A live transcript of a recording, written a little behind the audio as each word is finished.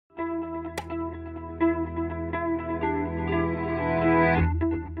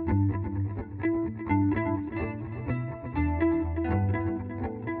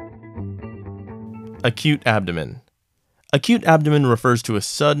Acute abdomen. Acute abdomen refers to a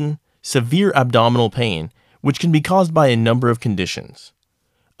sudden, severe abdominal pain which can be caused by a number of conditions.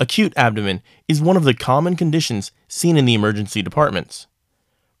 Acute abdomen is one of the common conditions seen in the emergency departments.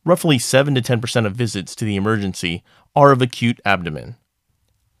 Roughly 7 to 10% of visits to the emergency are of acute abdomen.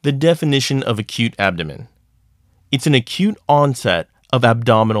 The definition of acute abdomen. It's an acute onset of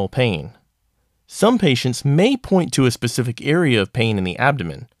abdominal pain. Some patients may point to a specific area of pain in the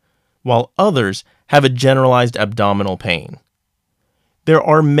abdomen, while others have a generalized abdominal pain. There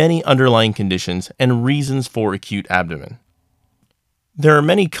are many underlying conditions and reasons for acute abdomen. There are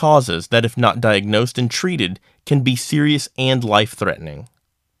many causes that, if not diagnosed and treated, can be serious and life-threatening.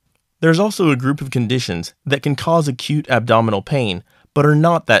 There's also a group of conditions that can cause acute abdominal pain but are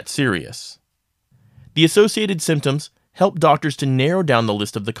not that serious. The associated symptoms help doctors to narrow down the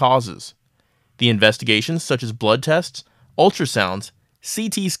list of the causes. The investigations, such as blood tests, ultrasounds,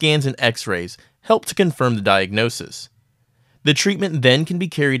 CT scans, and X-rays, help to confirm the diagnosis. The treatment then can be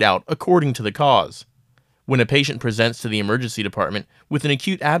carried out according to the cause. When a patient presents to the emergency department with an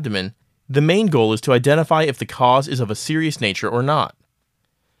acute abdomen, the main goal is to identify if the cause is of a serious nature or not.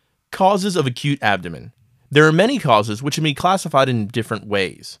 Causes of acute abdomen. There are many causes which can be classified in different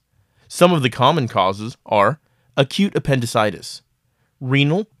ways. Some of the common causes are acute appendicitis,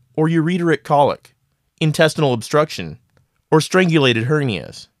 renal or ureteric colic, intestinal obstruction, or strangulated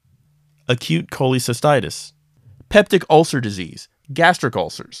hernias, acute cholecystitis, peptic ulcer disease, gastric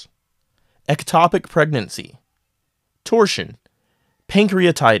ulcers, ectopic pregnancy, torsion,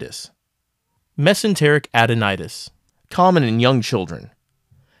 pancreatitis, mesenteric adenitis, common in young children,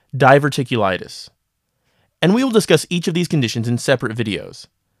 diverticulitis. And we will discuss each of these conditions in separate videos.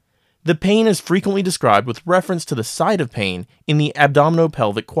 The pain is frequently described with reference to the site of pain in the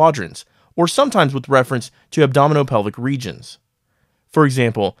abdominopelvic quadrants, or sometimes with reference to abdominopelvic regions. For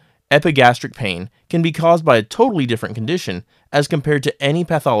example, epigastric pain can be caused by a totally different condition as compared to any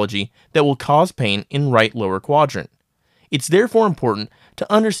pathology that will cause pain in right lower quadrant. It's therefore important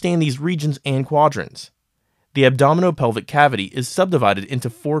to understand these regions and quadrants. The abdominopelvic cavity is subdivided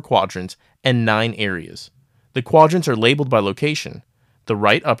into 4 quadrants and 9 areas. The quadrants are labeled by location: the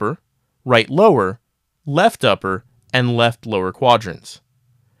right upper, right lower, left upper, and left lower quadrants.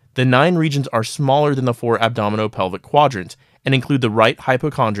 The 9 regions are smaller than the 4 abdominopelvic quadrants and include the right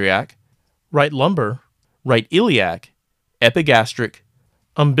hypochondriac, right lumbar, right iliac, epigastric,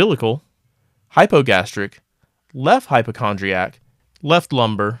 umbilical, hypogastric, left hypochondriac, left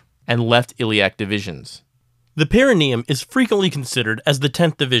lumbar, and left iliac divisions. The perineum is frequently considered as the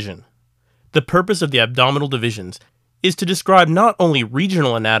 10th division. The purpose of the abdominal divisions is to describe not only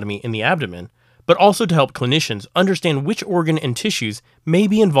regional anatomy in the abdomen, but also to help clinicians understand which organ and tissues may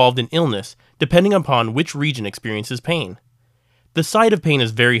be involved in illness depending upon which region experiences pain. The site of pain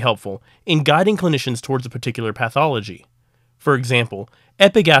is very helpful in guiding clinicians towards a particular pathology. For example,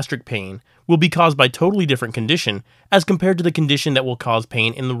 epigastric pain will be caused by a totally different condition as compared to the condition that will cause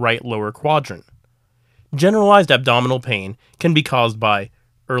pain in the right lower quadrant. Generalized abdominal pain can be caused by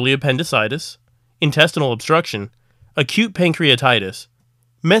early appendicitis, intestinal obstruction, acute pancreatitis,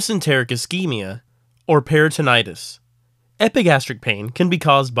 mesenteric ischemia, or peritonitis. Epigastric pain can be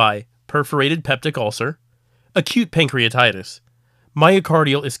caused by perforated peptic ulcer, acute pancreatitis,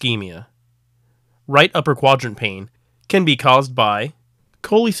 myocardial ischemia. Right upper quadrant pain can be caused by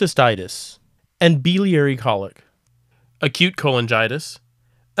cholecystitis and biliary colic, acute cholangitis,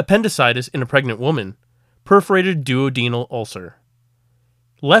 appendicitis in a pregnant woman, perforated duodenal ulcer.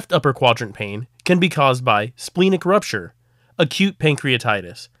 Left upper quadrant pain can be caused by splenic rupture, acute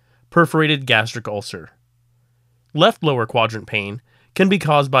pancreatitis, perforated gastric ulcer. Left lower quadrant pain can be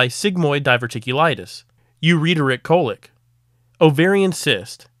caused by sigmoid diverticulitis, ureteric colic, ovarian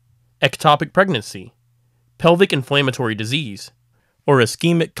cyst, ectopic pregnancy, pelvic inflammatory disease, or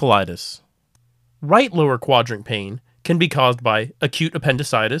ischemic colitis. Right lower quadrant pain can be caused by acute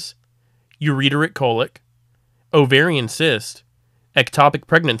appendicitis, ureteric colic, ovarian cyst, ectopic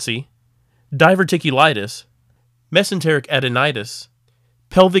pregnancy, diverticulitis, mesenteric adenitis,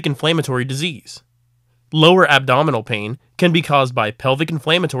 pelvic inflammatory disease. Lower abdominal pain can be caused by pelvic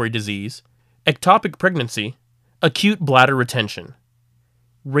inflammatory disease, ectopic pregnancy, acute bladder retention.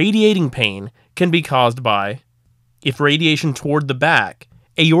 Radiating pain can be caused by, if radiation toward the back,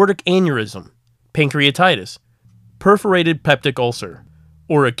 aortic aneurysm, pancreatitis, perforated peptic ulcer,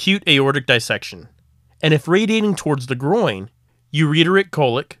 or acute aortic dissection. And if radiating towards the groin, ureteric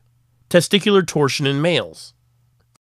colic, testicular torsion in males.